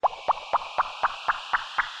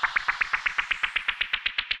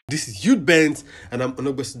This is Youth Bent, and I'm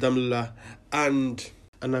Onogbesu Damlola, and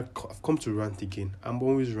I've come to rant again. I'm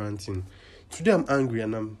always ranting. Today I'm angry,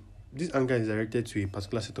 and this anger is directed to a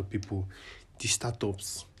particular set of people, the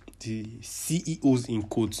startups, the CEOs in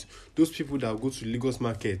quotes, those people that go to Lagos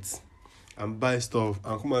markets and buy stuff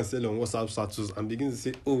and come and sell on WhatsApp status and begin to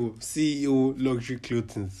say, oh, CEO luxury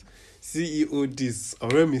clothing, CEO this,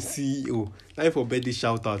 or me CEO, time for birthday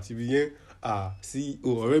shout out. You begin, CEO,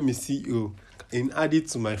 or me CEO, and add it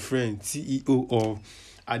to my friend, CEO of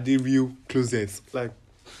Adereal Closets. Like,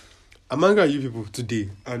 I'm angry at you people today,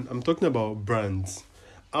 and I'm talking about brands.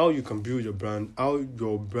 How you can build your brand, how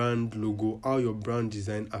your brand logo, how your brand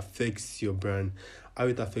design affects your brand, how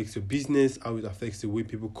it affects your business, how it affects the way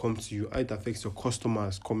people come to you, how it affects your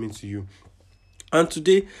customers coming to you. And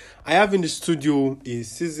today, I have in the studio a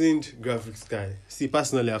seasoned graphics guy. See,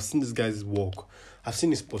 personally, I've seen this guy's work. I've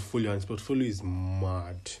seen his portfolio, and his portfolio is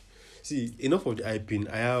mad. See, enough of the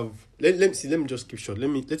hyping. I have... Let me just keep short. Let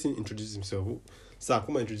him introduce himself. Sir,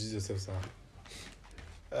 come and introduce yourself,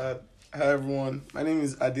 sir. Hi everyone, my name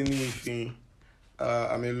is Adini Ife.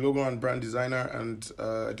 I'm a logo and brand designer, and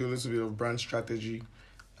I do a little bit of brand strategy.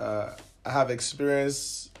 I have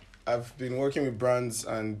experience. I've been working with brands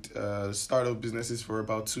and startup businesses for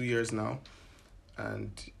about 2 years now, and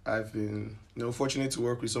I've been fortunate to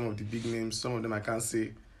work with some of the big names. Some of them I can't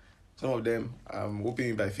say. Some of them I'm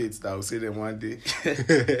hoping by fate that I'll say them one day.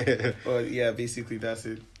 But yeah, basically that's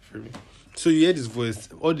it for me. So you heard his voice.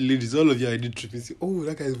 All the ladies, all of you, I did trip and say, oh,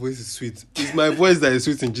 that guy's voice is sweet. It's my voice that is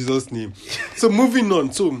sweet in Jesus' name. So moving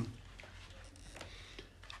on. So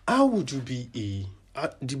how would you be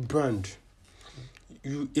the brand?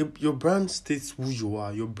 Your brand states who you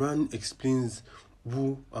are. Your brand explains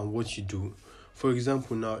who and what you do. For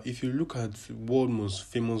example, now, if you look at world most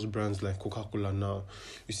famous brands like Coca-Cola now,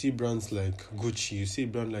 you see brands like Gucci, you see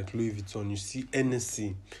brands like Louis Vuitton, you see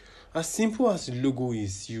NSC. As simple as the logo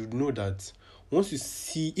is, you know that once you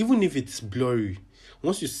see, even if it's blurry,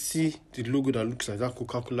 once you see the logo that looks like that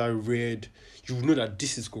Coca-Cola red, you know that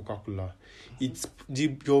this is Coca-Cola.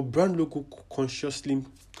 Your brand logo consciously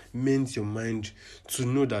mends your mind to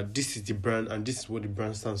know that this is the brand and this is what the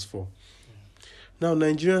brand stands for. Now,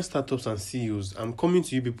 Nigerian startups and CEOs, I'm coming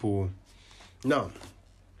to you people. Now,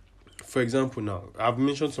 for example, now, I've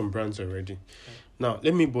mentioned some brands already. Now,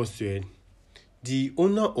 let me bust your head. The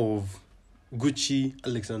owner of Gucci,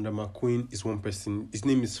 Alexander McQueen, is one person. His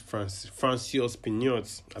name is Francois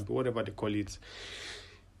Pinault, whatever they call it.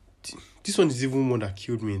 This one is even one that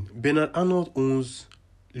killed me. Bernard Arnault owns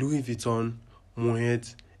Louis Vuitton,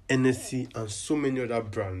 Moet, NSC, and so many other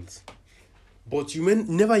brands. But you may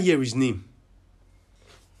never hear his name.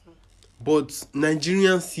 But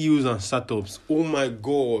Nigerian CEOs and startups, oh my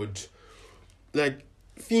God. Like,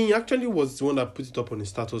 Finn actually was the one that put it up on his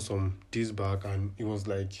status some days back, and he was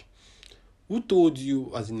like, who told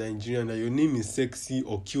you as a Nigerian that your name is sexy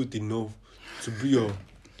or cute enough to be your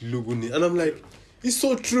logo name? And I'm like, it's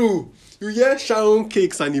so true. You hear Sharon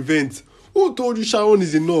Cakes and events. Who told you Sharon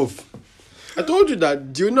is enough? I told you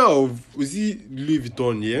that the owner of, was he Louis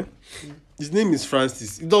Vuitton, yeah? His name is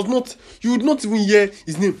Francis. It does not, you would not even hear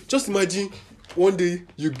his name. Just imagine one day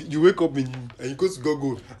you wake up and you go to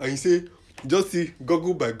Google and you say, just see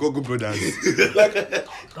Google by Google Brothers. Like,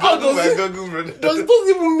 Google by Google Brothers. Doesn't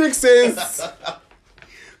even make sense.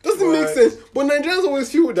 Doesn't make sense. But Nigerians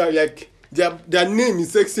always feel that like their name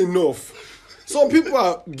is sexy enough. Some people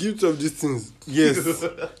are guilty of these things. Yes.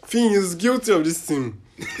 Finn is guilty of this thing.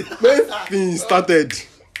 When Finn started,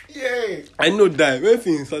 Yay! I know that. When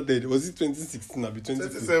Finn started, was it 2016 or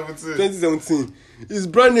 2017? His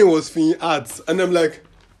brand name was Finn Arts. And I'm like,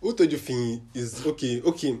 who told you Finn is okay?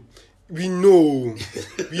 We know.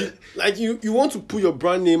 You want to put your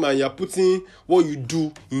brand name and you're putting what you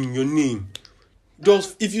do in your name.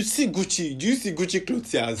 Just if you see Gucci, do you see Gucci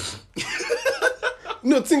clothes?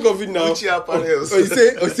 No, think of it now. Gucci apparels. Or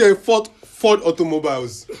you say Ford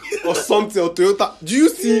Automobiles or something, or Toyota. Do you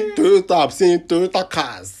see Toyota? I'm saying Toyota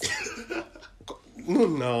cars. No,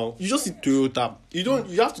 now you just see Toyota.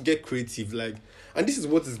 You have to get creative, and this is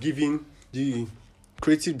what is giving the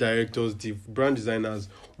creative directors, the brand designers,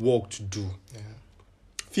 work to do. Yeah.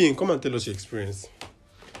 Finn, come and tell us your experience.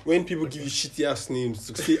 When people give you shitty ass names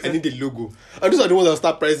to say, I need a logo. And those are the ones that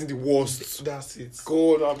start pricing the worst. That's it.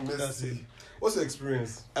 God have mercy. That's it. What's your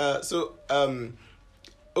experience?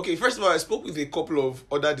 Okay, first of all, I spoke with a couple of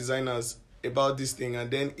other designers about this thing, and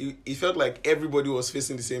then it felt like everybody was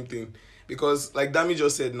facing the same thing. Because, like Dami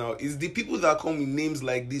just said now, it's the people that come with names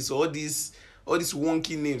like this, all these all these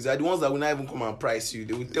wonky names are the ones that will not even come and price you.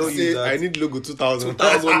 They will tell Say, you that I need logo 2,000.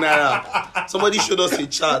 2,000 naira. Somebody showed us a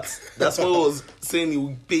chart. That's what was saying he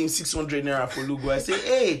would pay him 600 naira for logo. I say,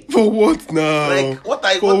 hey, For what now? like what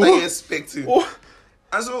are you expecting? Oh.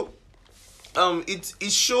 And so,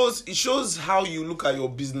 it shows how you look at your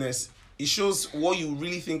business. It shows what you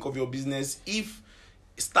really think of your business. If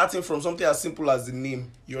starting from something as simple as the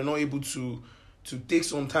name, you're not able to take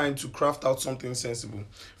some time to craft out something sensible.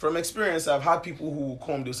 From experience, I've had people who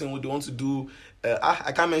come, they'll say what they want to do.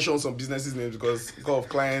 I can't mention some businesses names because of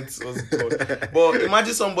clients. But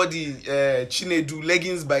imagine somebody, Chinedu,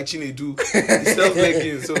 leggings by Chinedu. He sells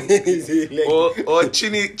leggings. So, or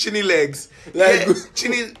Chini legs. Like,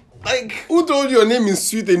 Chini, like, who told you your name is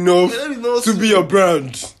sweet enough to be your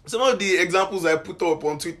brand? Some of the examples I put up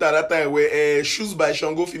on Twitter that time were shoes by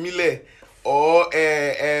Shango Fimile or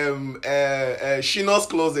Shino's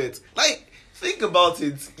Closet. Like, think about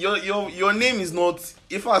it. Your name is not.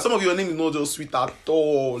 In fact, some of your name is not just sweet at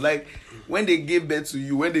all. Like, when they gave birth to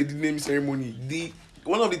you, when they did name ceremony,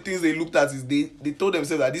 one of the things they looked at is they told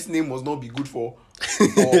themselves that this name must not be good for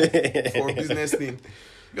a business name.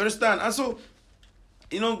 You understand? And so,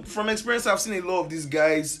 from experience, I've seen a lot of these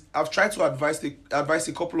guys. I've tried to advise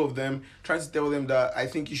a couple of them, trying to tell them that I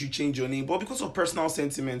think you should change your name. But because of personal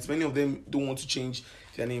sentiments, many of them don't want to change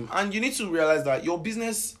their name. And you need to realize that your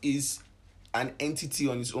business is an entity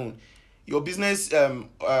on its own. Your business, I'm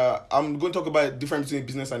going to talk about the difference between a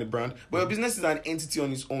business and a brand, but your business is an entity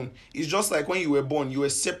on its own. It's just like when you were born, you were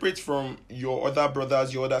separate from your other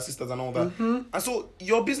brothers, your other sisters, and all that. Mm-hmm. And so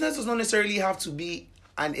your business does not necessarily have to be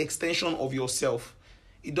an extension of yourself.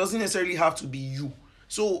 It doesn't necessarily have to be you.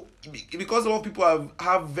 So, because a lot of people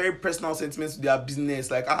have very personal sentiments to their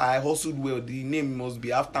business, like, I hustled well, the name must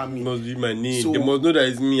be after me. It must be my name. So, they must know that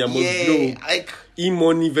it's me. I must blow. Like,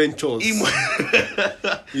 E-Money Ventures.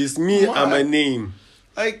 It's me and my name.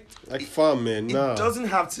 Like farm, man. It doesn't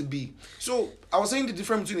have to be. So, I was saying the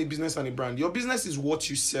difference between a business and a brand. Your business is what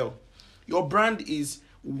you sell. Your brand is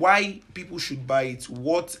why people should buy it.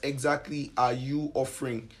 What exactly are you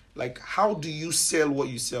offering? Like, how do you sell what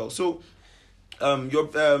you sell? So, you're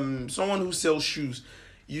someone who sells shoes.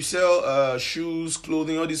 You sell shoes,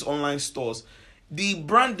 clothing, all these online stores. The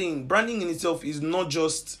branding in itself is not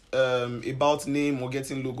just about name or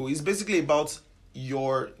getting logo. It's basically about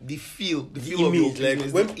the feel the of image. your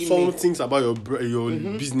business. Like, when someone thinks about your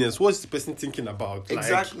business, what's the person thinking about?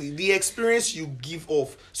 Exactly. Like, the experience you give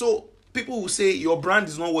off. So people will say your brand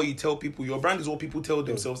is not what you tell people. Your brand is what people tell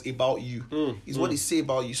themselves about you. Is what they say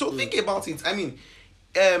about you. So think about it. I mean,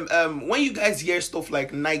 when you guys hear stuff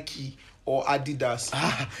like Nike or Adidas,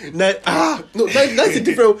 no, that's a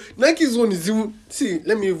different. Nike's one is even. See,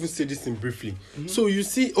 let me even say this thing briefly. So you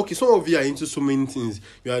see, okay, some of you are into so many things.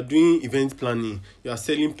 You are doing event planning. You are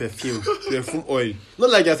selling perfume oil. Not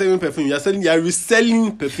like you are selling perfume. You are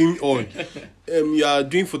reselling perfume oil. You are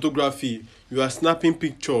doing photography. You are snapping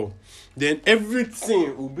picture. Then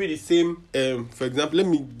everything will be the same. For example, let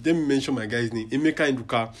me mention my guy's name, Emeka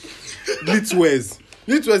Nduka. Litwares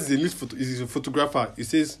is a photographer. He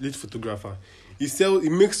says lit photographer. He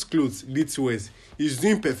makes clothes, Litwares. He's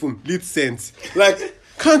doing perfume, lit scents. Like,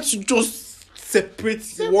 can't you just separate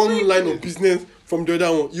one line of business from the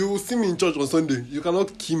other one? You will see me in church on Sunday. You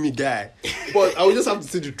cannot kill me, guy. But I will just have to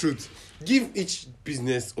say the truth. Give each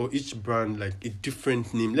business or each brand like a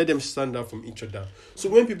different name. Let them stand out from each other. So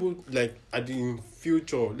when people like in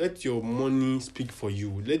future, let your money speak for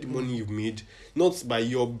you. Let the money you've made, not by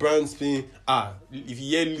your brand saying, if you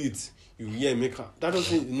hear lit, you hear maker. That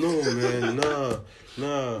doesn't. No, man, nah.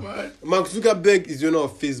 What? Mark Zuckerberg is the owner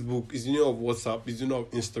of Facebook. Is the owner of WhatsApp. Is the owner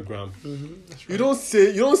of Instagram. Right. You don't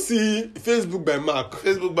see Facebook by Mark.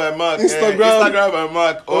 Facebook by Mark. Instagram by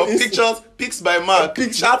Mark. Or pics by Mark.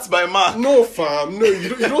 Chats by Mark. No, fam. No,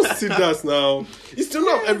 you don't see that now. It's still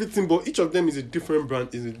not everything, but each of them is a different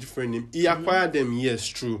brand, is a different name. He acquired them, yes,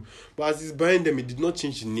 true. But as he's buying them, he did not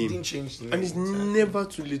change the name. He didn't change the name. And it's never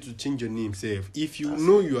too late to change your name, Seth. If you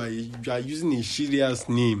know you are using a serious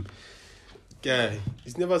name, guy,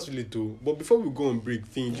 it's never too late to. But before we go on break,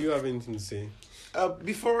 Finn, do you have anything to say?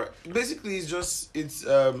 Basically,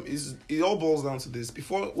 it all boils down to this.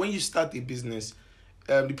 When you start a business,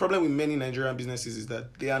 the problem with many Nigerian businesses is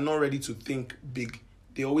that they are not ready to think big.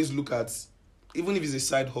 They always look at, even if it's a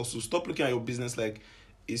side hustle, stop looking at your business like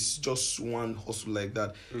it's just one hustle like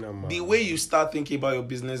that. No, the way you start thinking about your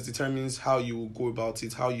business determines how you will go about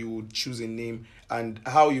it, how you will choose a name, and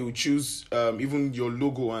how you will choose even your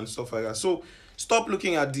logo and stuff like that. So stop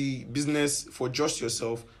looking at the business for just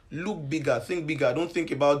yourself. look bigger, think bigger. Don't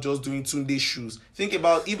think about just doing Tunde shoes. Think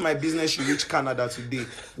about, if my business should reach Canada today,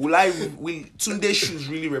 will Tunde shoes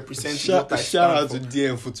really represent what I stand Shout out for? to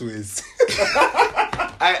DM Footwears.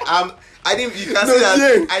 I didn't. You can see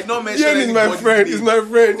that I don't mention Jen is my anybody's friend. name. He's my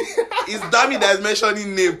friend. It's Dami that is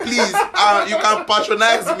mentioning name. Please, you can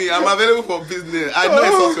patronize me. I'm available for business. I know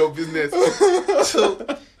it's not your business. So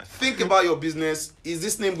think about your business. Is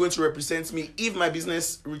this name going to represent me? If my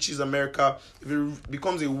business reaches America, if it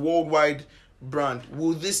becomes a worldwide brand,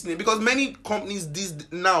 will this name? Because many companies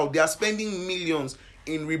now they are spending millions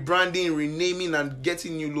in rebranding, renaming, and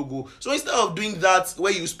getting new logo. So instead of doing that,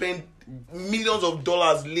 where you spend millions of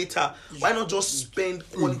dollars later, why not just spend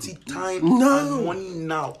quality time and money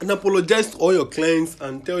now? And apologize to all your clients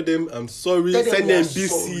and tell them I'm sorry. Tell them Send we them are BC,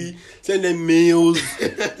 sorry. send them mails.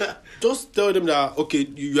 Just tell them that okay,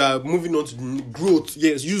 you are moving on to growth.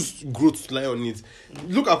 Yes, use growth to lie on it.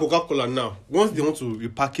 Look at Coca-Cola now. Once they want to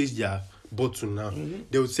repackage their bottle now,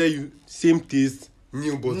 they will tell you same taste,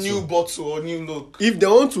 new bottle Or new look. If they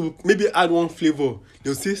want to maybe add one flavor,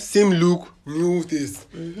 they'll say same look, new taste.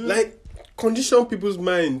 Like, condition people's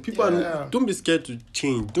mind. People don't be scared to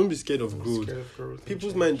change. Don't be scared of growth.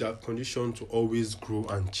 People's minds are conditioned to always grow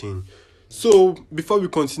and change. So before we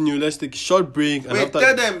continue, let's take a short break. And Wait,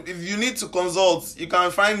 tell them if you need to consult, you can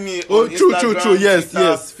find me Oh, on true. Instagram, Yes, Twitter,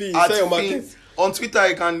 yes. Fee, at sell your Fee. market. On Twitter,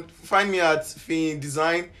 you can find me at Fee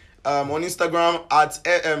Design. On Instagram at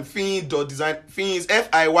Fee.design. Fee is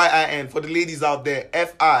FIYIN for the ladies out there.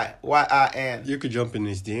 FIYIN. You could jump in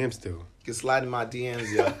his DM still. You can slide in my DMs,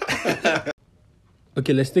 yeah.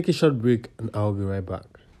 Okay, let's take a short break and I'll be right back.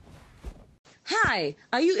 Hi,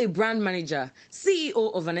 are you a brand manager,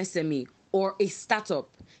 CEO of an SME, or a startup?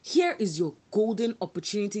 Here is your golden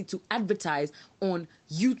opportunity to advertise on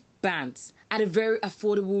Youth Bands at a very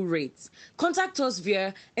affordable rate. Contact us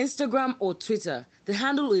via Instagram or Twitter. The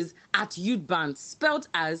handle is at Youth Bands, spelled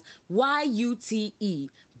as YUTEBANTS.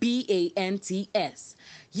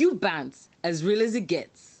 Youth Bands, as real as it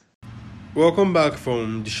gets. Welcome back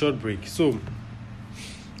from the short break. So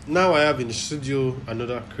now I have in the studio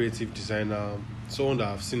another creative designer, someone that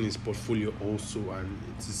I've seen his portfolio also, and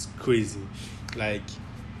it is crazy. Like,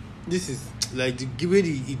 this is like the way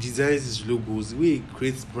he designs his logos, the way he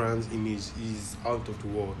creates brand image is out of the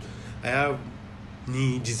world. I have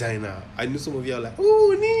Ni designer. I know some of you are like,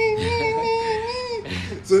 oh, Ni.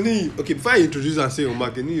 So Ni, okay, before I introduce and say your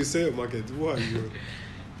market, Ni, you say your market. Who are you?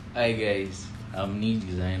 Hi guys, I'm Nick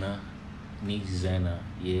Designer.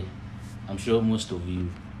 Yeah. I'm sure most of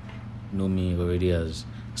you know me already as,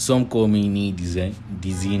 some call me Nick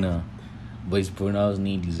Designer, but it's pronounced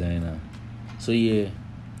Nick Designer. So yeah,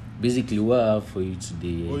 basically what I have for you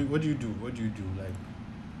today. What do you do? Like,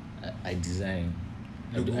 I design.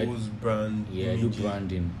 logos, brand. Yeah, images. I do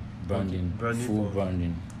branding, Okay, branding full for-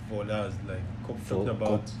 branding. For that's like For, talking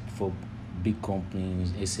about for big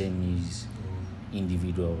companies, SMEs,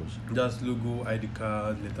 individuals. just logo, ID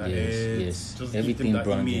card, letterhead, Yes. just Everything give them that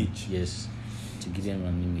branding. image. Yes. To give them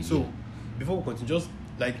an image. So yeah. before we continue, just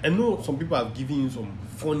like I know some people have given you some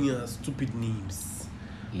funny and stupid names.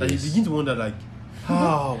 Like you Yes. begin to wonder like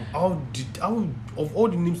how of all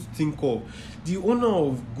the names to think of, the owner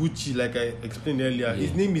of Gucci, like I explained earlier, his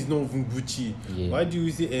Yeah. name is not even Gucci. Yeah. Why do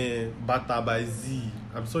you say Bata by Z?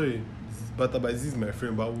 I'm sorry, Bata by Z is my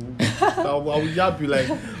friend, but I will yap you like,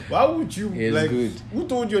 why would you It's like? good. Who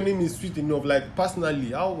told your name is sweet enough? Like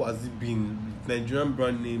personally, how has it been with Nigerian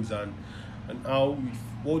brand names and how?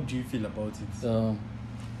 What do you feel about it?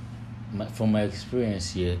 From my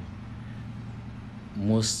experience here,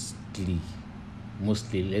 mostly,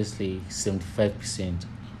 let's say 75%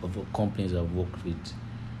 of the companies I've worked with,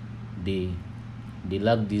 they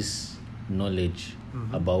lack this knowledge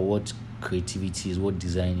about what creativity is, what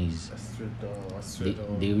design is.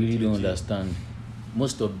 They really don't understand.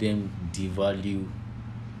 Most of them devalue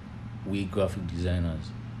we graphic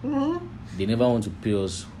designers. They never want to pay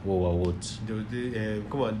us what we're worth.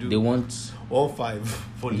 Come on, do They want 1.5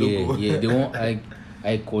 for logo. yeah, they want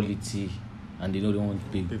high quality, and they want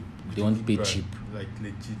to pay cheap. Like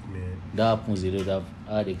legit, man. That happens a lot.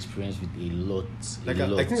 I've had experience with a lot. Like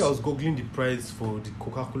I think I was googling the price for the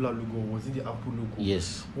Coca-Cola logo. Was it the Apple logo?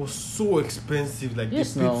 Yes. It was so expensive. Like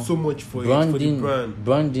Yes, they paid now, so much for it for the brand.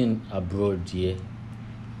 branding abroad, yeah.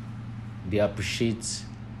 They appreciate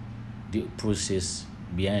the process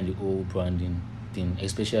behind the whole branding thing,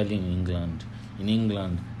 especially in England. In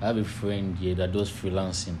England, I have a friend here that does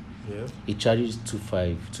freelancing. Yeah. He charges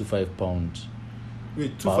 £25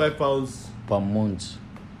 Wait, £5 per month.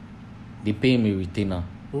 They pay him a retainer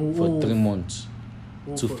for 3 months.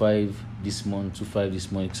 Oh, 2.5 this month, 2.5 this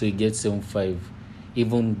month. So he gets 7.5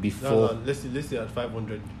 even before. Let's say at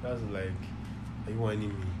 500. That's like, are you whining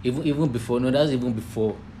me? Even before, no, that's even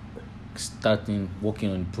before starting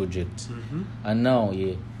working on the project. And now,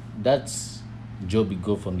 that job you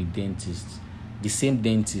got from the dentist, the same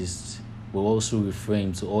dentist will also refer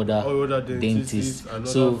him to other dentists and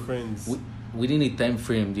so other friends. Within the time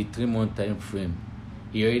frame, the 3-month time frame,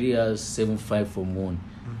 he already has 7.5 from one.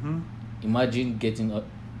 Imagine getting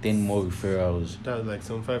 10 more referrals. That's like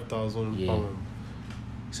some 5,000 pounds.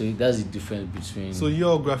 So that's the difference between. So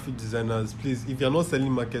you're graphic designers, please, if you're not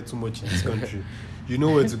selling market too much in this country, you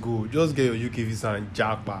know where to go. Just get your UK visa and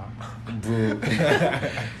jackpot. Bro.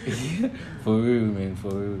 For real, man.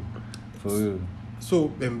 For real. So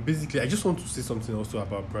basically, I just want to say something also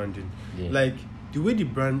about branding. Yeah. Like, the way the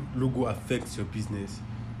brand logo affects your business.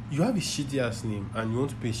 You have a shitty ass name and you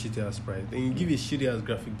want to pay a shitty ass price. Then you give a shitty ass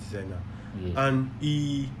graphic designer. Yeah. And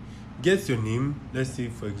he gets your name. Let's say,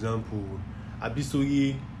 for example,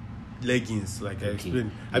 Abisoye leggings, like I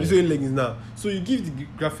explained. Abisoye leggings now. So you give the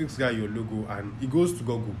graphics guy your logo and he goes to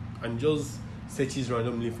Google and just searches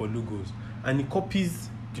randomly for logos. And he copies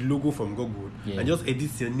the logo from Google and just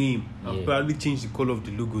edits your name and probably change the color of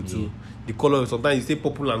the logo to the color. Sometimes you say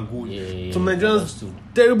purple and gold. Sometimes just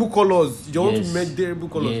terrible colors. You want to make terrible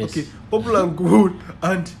colors. Okay, purple and gold.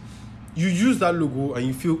 And you use that logo and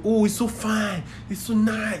you feel, oh, it's so fine, it's so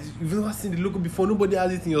nice. You've never seen the logo before. Nobody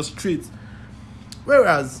has it in your street.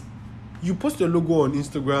 Whereas you post your logo on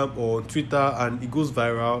Instagram or Twitter and it goes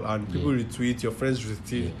viral and people retweet, your friends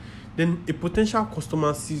retweet, then a potential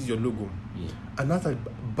customer sees your logo and has a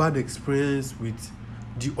bad experience with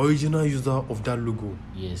the original user of that logo.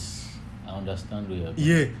 Yes, I understand where you're going.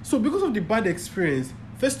 Yeah. So because of the bad experience,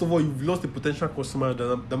 first of all, you've lost a potential customer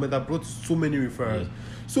that might have brought so many referrals.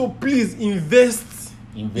 So please invest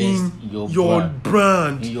in your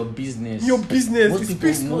brand, in your business.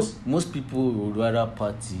 Most people would rather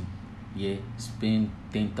party, spend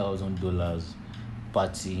 $10,000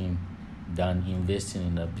 partying than investing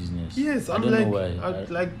in that business. Yes, I don't know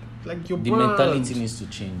why. Like your the brand. mentality needs to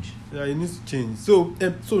change. Yeah, it needs to change. So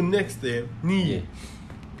next, Nii,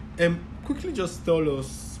 quickly just tell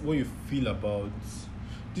us what you feel about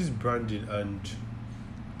this branding and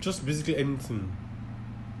just basically anything.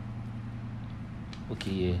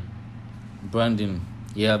 Okay, branding.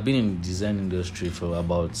 Yeah, I've been in the design industry for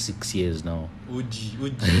about 6 years now. OG,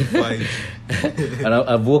 5. And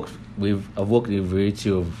I've worked with a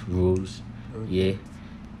variety of roles. Okay.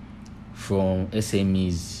 From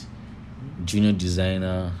SMEs, junior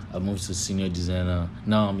designer, I moved to senior designer.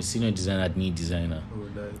 Now I'm a senior designer at Nii Designer. Oh,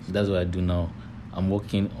 nice. That's what I do now. I'm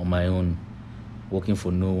working on my own, working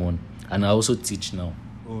for no one, and I also teach now.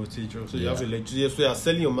 Oh, teacher. So you have a lecture. So you are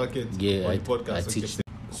selling your market on the podcast. I teach.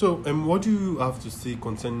 So, what do you have to say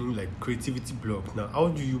concerning like creativity block? Now, how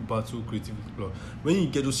do you battle creativity block when you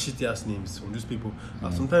get those shitty ass names from those people?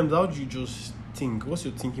 Sometimes, how do you just think? What's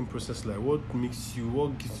your thinking process like? What gives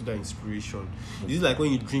you that inspiration? Is it like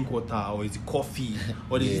when you drink water, or is it coffee,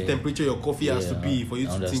 or is it temperature your coffee has to be for you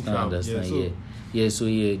to think out? So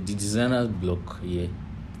the designer's block,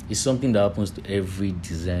 it's something that happens to every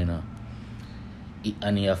designer,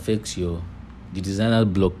 and it affects the designer's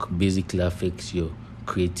block basically affects your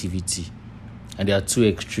creativity, and there are two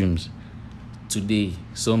extremes.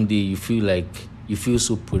 Someday you feel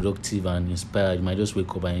so productive and inspired, you might just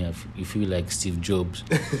wake up and you feel like Steve Jobs,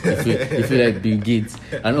 you feel like Bill Gates,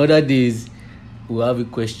 and other days we'll have a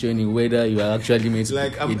questioning whether you are actually meant to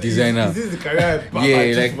like, be a designer. Is this the career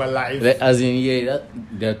I choose my life? As in,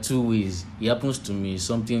 there are two ways. It happens to me.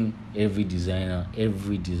 Something every designer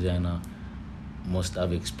must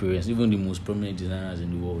have experienced. Even the most prominent designers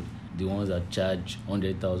in the world, the ones that charge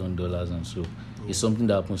 $100,000 and so, it's something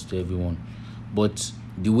that happens to everyone. But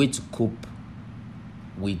the way to cope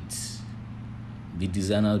with the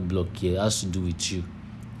designer's block here has to do with you.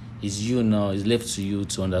 It's you now. It's left to you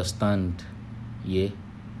to understand. So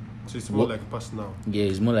it's more like personal.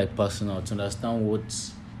 It's more like personal, to understand what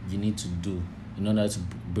you need to do in order to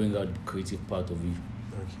bring out the creative part of you.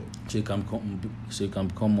 Okay. So you can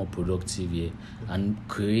become more productive, and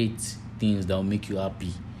create things that will make you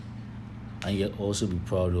happy, and you also be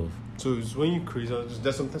proud of. So it's when you create,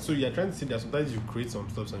 there's sometimes. So you're trying to say that sometimes you create some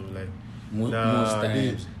stuff and you're like, most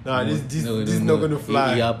times, this is not going to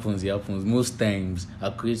fly. It happens. Most times I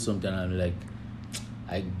create something and I'm like,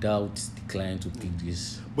 I doubt the client will pick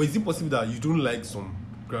this. But is it possible that you don't like some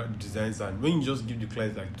designs, and when you just give the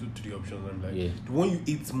client like two to the options, I'm like, the one you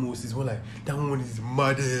hate most is one like, that one is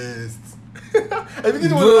maddest. I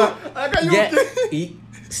think okay?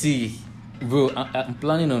 See, bro, I'm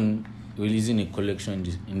planning on releasing a collection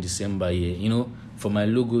in December. for my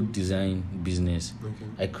logo design business, Okay.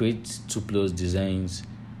 I create 2+ designs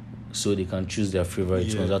so they can choose their favorite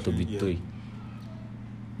Yeah, ones out of the yeah. 3.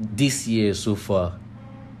 This year so far,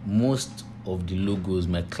 most of the logos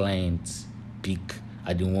my clients pick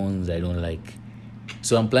are the ones I don't like.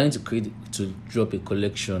 So I'm planning to drop a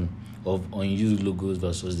collection of unused logos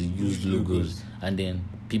versus the used logos, and then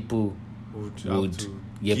people Would have would to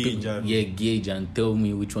gauge, and- gauge and tell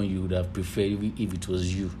me which one you would have preferred if it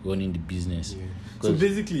was you running the business. Yeah. So 'Cause-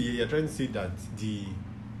 basically, you're trying to say that the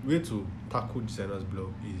way to tackle designer's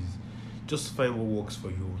block is just find what works for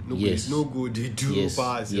you. Nobody, Yes. no good, they do yes,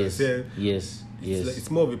 pass yes, yourself. yes, yes, It's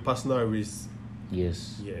more of a personal race.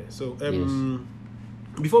 yes. Yeah. So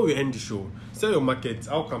before we end the show, sell your market.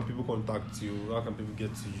 How can people contact you? How can people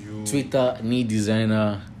get to you? Twitter, Need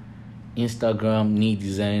Designer. Instagram, Need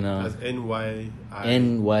Designer. As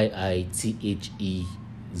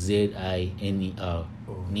NYITHEZINER.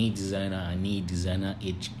 Oh. Need Designer and Need Designer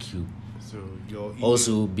HQ. So your email,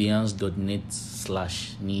 Also, Behance.net/Need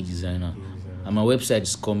Designer. Designer. And my website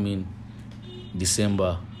is coming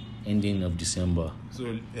December, ending of December.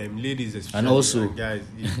 So ladies, especially, And also- guys,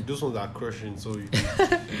 those ones are crushing. So you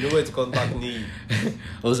know where to contact me.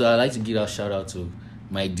 Also, I'd like to give a shout out to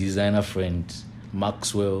my designer friends,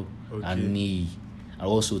 Maxwell Okay. and Nee, and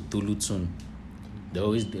also Tulutun. They're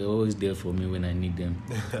always there for me when I need them,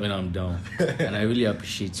 when I'm down. And I really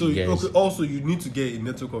appreciate So you guys. okay, also you need to get a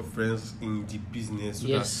network of friends in the business so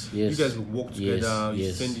Yes, that yes. you guys will work together, you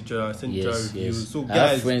yes. send each other reviews. Yes. So I have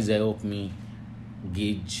guys, friends that help me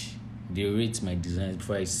gauge. They rate my designs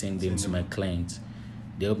before I send them to my clients.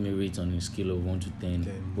 They help me rate on a scale of 1 to 10.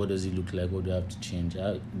 10. What does it look like? What do I have to change?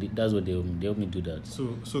 That's what they help me. They help me do that.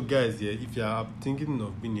 so guys, yeah, if you are thinking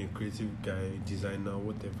of being a creative guy, designer,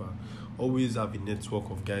 whatever, always have a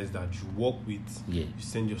network of guys that you work with. Yeah. You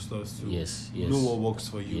send your stuff to. Yes. You know what works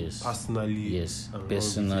for you Yes. personally. Yes. and run with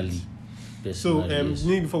Personally. it. So yes.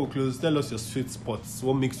 maybe before we close, tell us your sweet spots.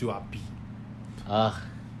 What makes you happy?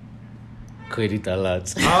 Credit alert.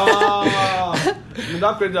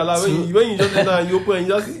 That credit alert when you just enter and you open and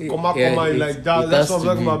you just come out you like that. That's what I'm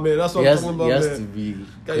talking about, man. That's what I'm talking about, It has man. to be. Can you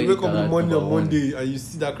credit wake up in the alert morning number on one. Monday and you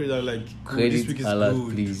see that credit alert like, this Credit week is alert,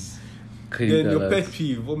 good. please. Credit Then your alert. pet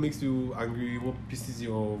peeve, what makes you angry? What pisses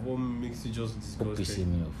you off? What makes you just What pisses disgusted?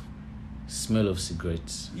 me off? Smell of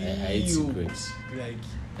cigarettes. I hate Ew. cigarettes. Like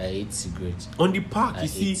I hate cigarettes. on the park, I you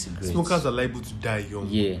see hate cigarettes. smokers are liable to die young.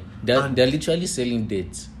 Yeah, And- they're literally selling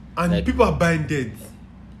debt. And Like, people are buying dead.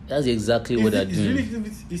 that's exactly what they're It's doing.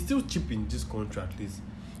 really it's still cheap in this country at least.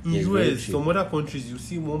 In Yes, very US, cheap. some other countries you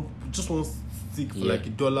see one stick for Yeah. like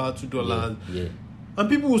 $1, $2, yeah. and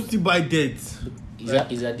people will still buy dead. It's,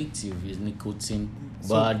 Like- it's addictive. It's nicotine. So-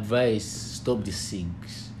 But advice: stop the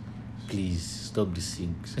cigs, please. Stop the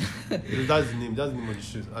cigs. That's the name. That's the name of the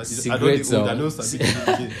show. I Cigarettes, don't I know Stop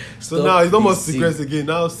So now it's not more the cigarettes cig. again.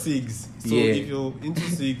 Now cigs. So Yeah. if you're into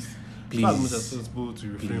cigs, Please. try as much as possible to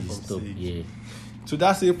refrain Please from stop. cigs. Yeah. So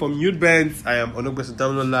that's it from Youth Bands. I am Onogbesu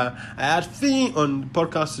Damilola. I had Fee on the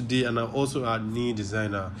podcast today, and I also had Need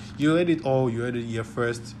Designer. You heard it all. You heard it here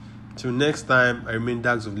first. Till next time, I remain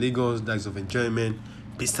Dags of Lagos, Dags of Enjoyment.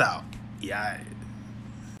 Peace out. Yeah.